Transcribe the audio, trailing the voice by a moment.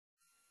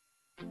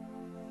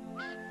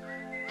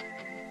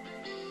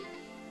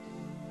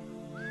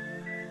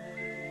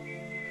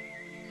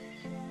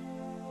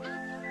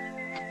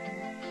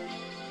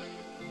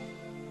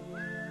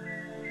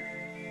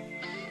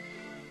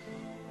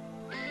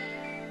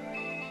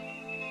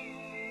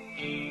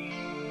We're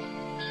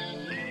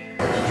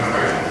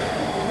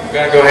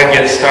going to go ahead and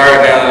get started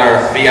now that our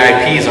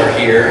VIPs are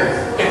here.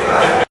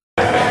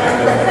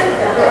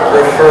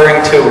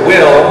 Referring to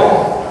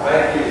Will,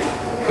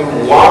 who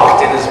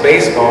walked in his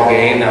baseball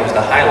game. That was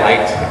the highlight,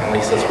 at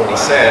least that's what he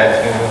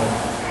said.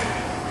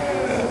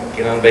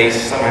 Get on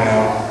base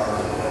somehow.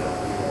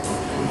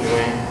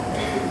 Anyway,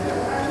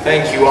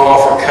 thank you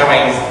all for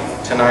coming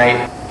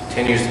tonight.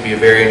 Continues to be a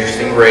very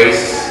interesting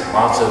race.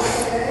 Lots of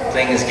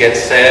things get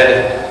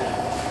said,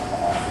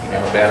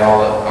 about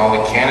all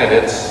the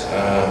candidates.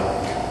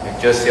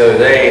 Just the other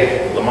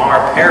day,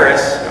 Lamar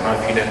Paris, I don't know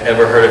if you've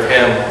ever heard of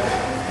him,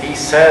 he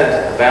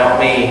said about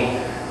me,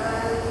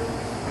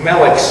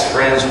 Melick's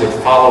friends would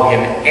follow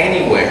him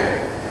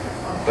anywhere,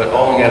 but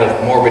only out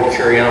of morbid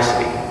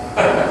curiosity.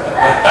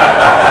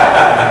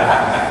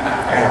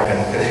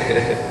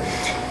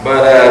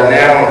 But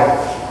now,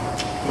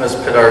 let's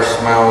put our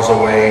smiles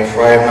away,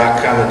 for I have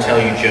not come to tell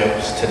you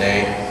jokes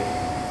today.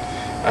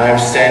 I am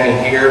standing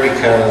here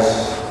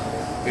because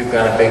we've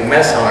got a big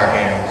mess on our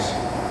hands.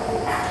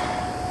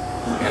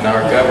 And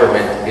our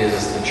government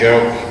is the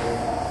joke.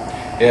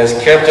 It has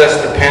kept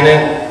us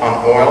dependent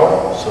on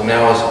oil, so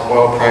now as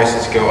oil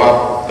prices go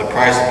up, the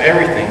price of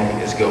everything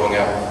is going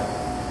up.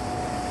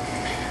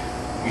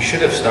 We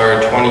should have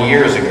started 20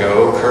 years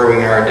ago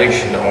curbing our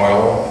addiction to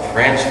oil.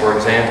 France, for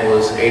example,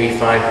 is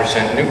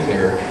 85%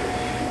 nuclear,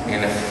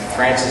 and if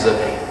France is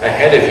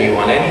ahead of you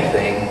on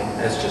anything,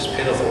 that's just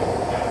pitiful.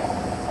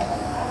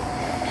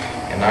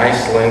 And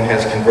Iceland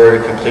has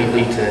converted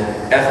completely to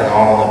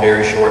ethanol in a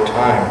very short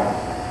time.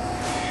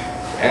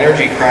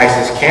 Energy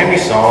crisis can be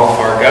solved if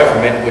our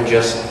government would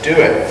just do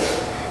it.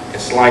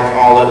 It's like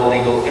all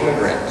illegal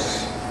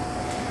immigrants.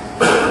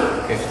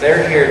 If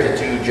they're here to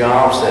do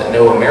jobs that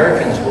no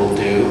Americans will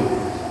do,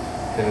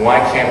 then why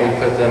can't we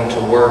put them to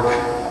work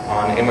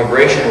on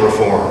immigration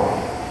reform?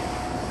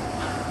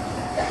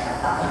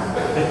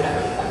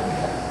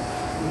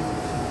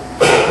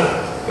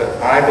 But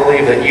I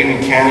believe that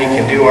Union County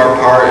can do our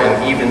part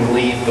and even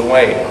lead the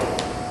way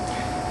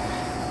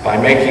by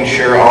making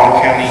sure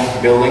all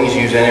county buildings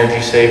use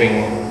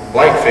energy-saving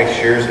light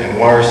fixtures and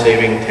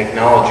water-saving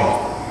technology.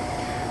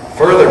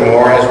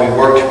 Furthermore, as we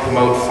work to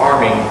promote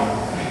farming,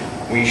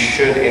 we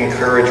should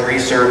encourage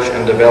research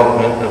and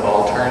development of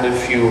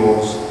alternative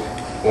fuels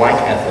like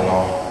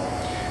ethanol.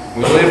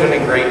 We live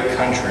in a great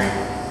country,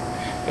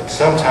 but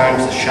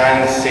sometimes the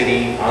shining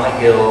city on a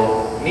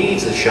hill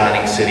needs a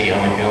shining city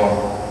on a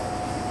hill.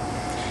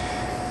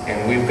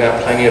 And we've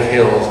got plenty of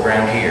hills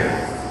around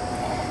here.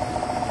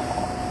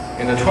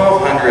 In the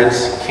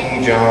 1200s,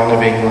 King John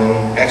of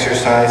England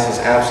exercised his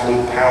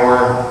absolute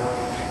power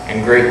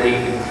and greatly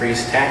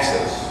increased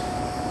taxes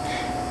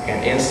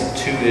and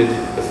instituted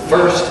the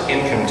first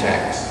income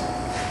tax.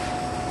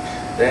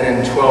 Then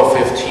in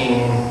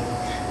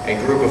 1215,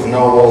 a group of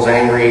nobles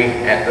angry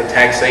at the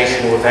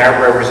taxation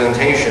without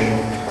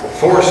representation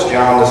forced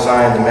John to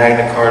sign the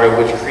Magna Carta,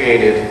 which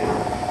created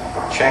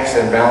checks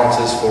and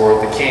balances for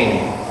the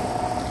king.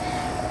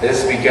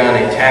 This began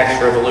a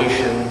tax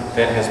revolution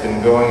that has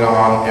been going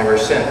on ever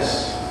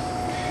since.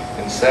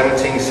 In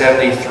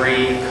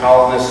 1773,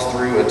 colonists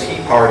threw a tea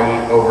party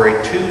over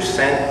a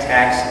 2-cent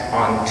tax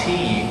on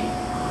tea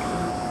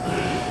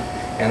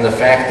and the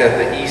fact that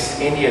the East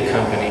India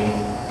Company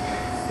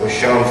was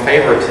shown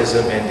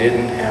favoritism and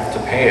didn't have to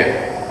pay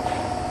it.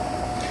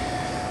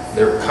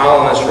 The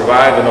colonists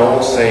revived an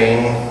old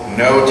saying,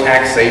 "No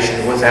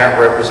taxation without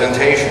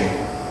representation,"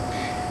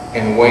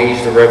 and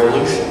waged a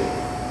revolution.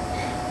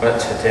 But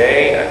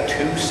today, a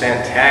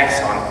 2-cent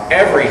tax on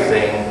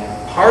everything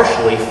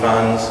partially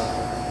funds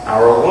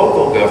our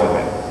local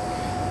government,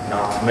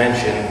 not to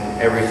mention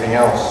everything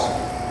else.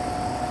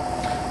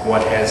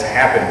 What has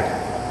happened?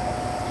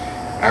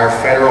 Our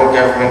federal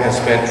government has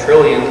spent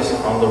trillions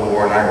on the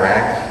war in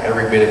Iraq,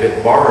 every bit of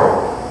it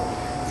borrowed,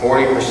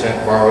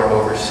 40% borrowed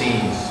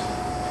overseas.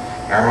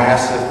 Our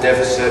massive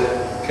deficit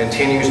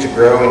continues to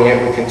grow, and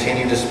yet we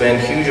continue to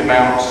spend huge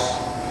amounts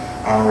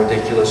on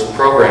ridiculous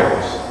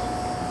programs.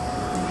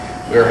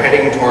 We are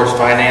heading towards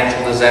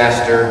financial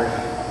disaster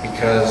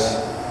because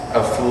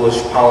of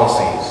foolish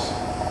policies.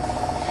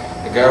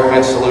 The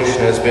government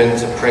solution has been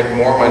to print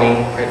more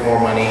money,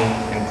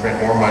 and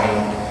print more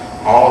money,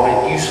 all of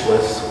it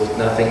useless with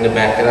nothing to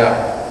back it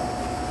up.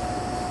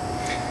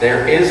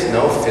 There is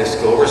no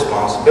fiscal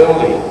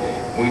responsibility.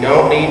 We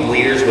don't need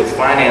leaders with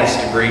finance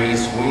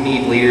degrees, we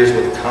need leaders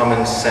with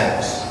common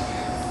sense.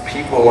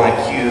 People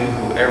like you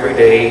who every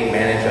day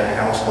manage a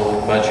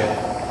household budget.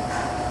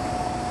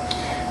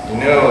 You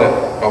know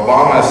that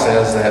Obama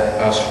says that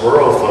us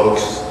rural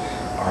folks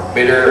are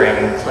bitter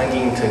and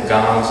clinging to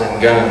gods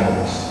and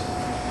guns.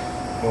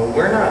 Well,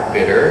 we're not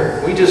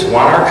bitter. We just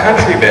want our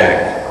country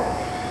back.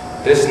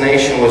 This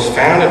nation was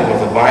founded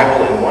with a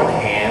Bible in one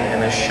hand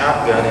and a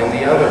shotgun in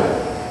the other.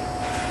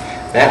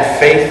 That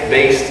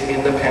faith-based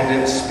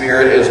independent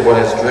spirit is what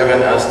has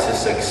driven us to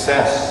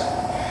success.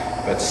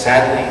 But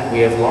sadly, we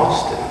have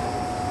lost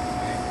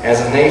it.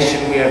 As a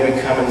nation, we have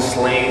become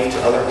enslaved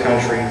to other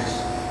countries.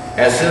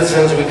 As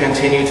citizens, we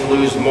continue to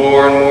lose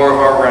more and more of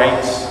our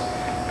rights.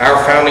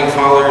 Our founding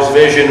fathers'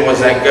 vision was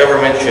that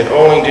government should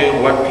only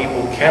do what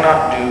people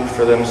cannot do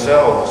for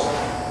themselves.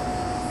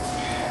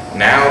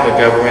 Now the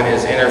government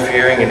is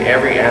interfering in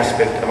every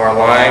aspect of our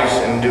lives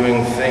and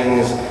doing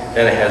things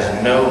that it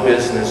has no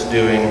business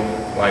doing,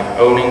 like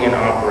owning and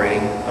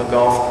operating a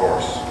golf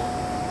course.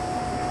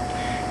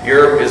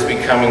 Europe is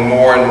becoming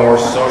more and more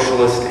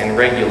socialist and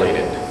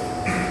regulated.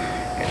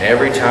 And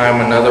every time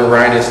another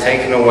right is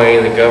taken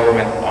away, the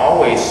government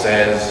always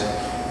says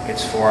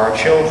it's for our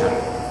children.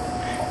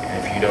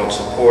 And if you don't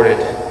support it,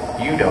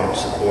 you don't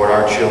support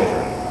our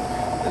children.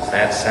 Does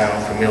that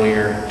sound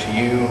familiar to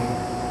you?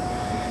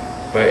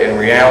 But in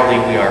reality,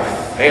 we are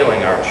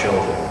failing our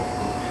children.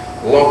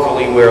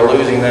 Locally, we are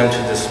losing them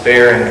to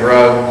despair and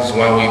drugs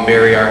while we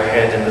bury our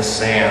head in the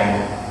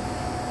sand.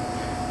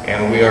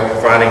 And we are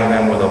providing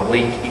them with a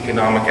bleak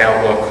economic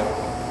outlook.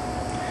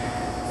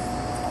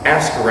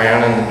 Ask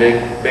around, and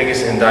the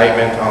biggest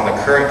indictment on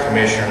the current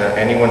commissioner that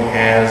anyone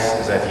has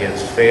is that he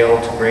has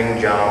failed to bring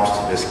jobs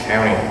to this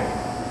county.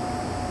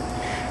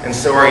 And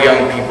so our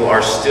young people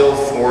are still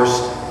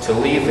forced to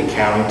leave the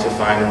county to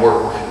find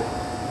work.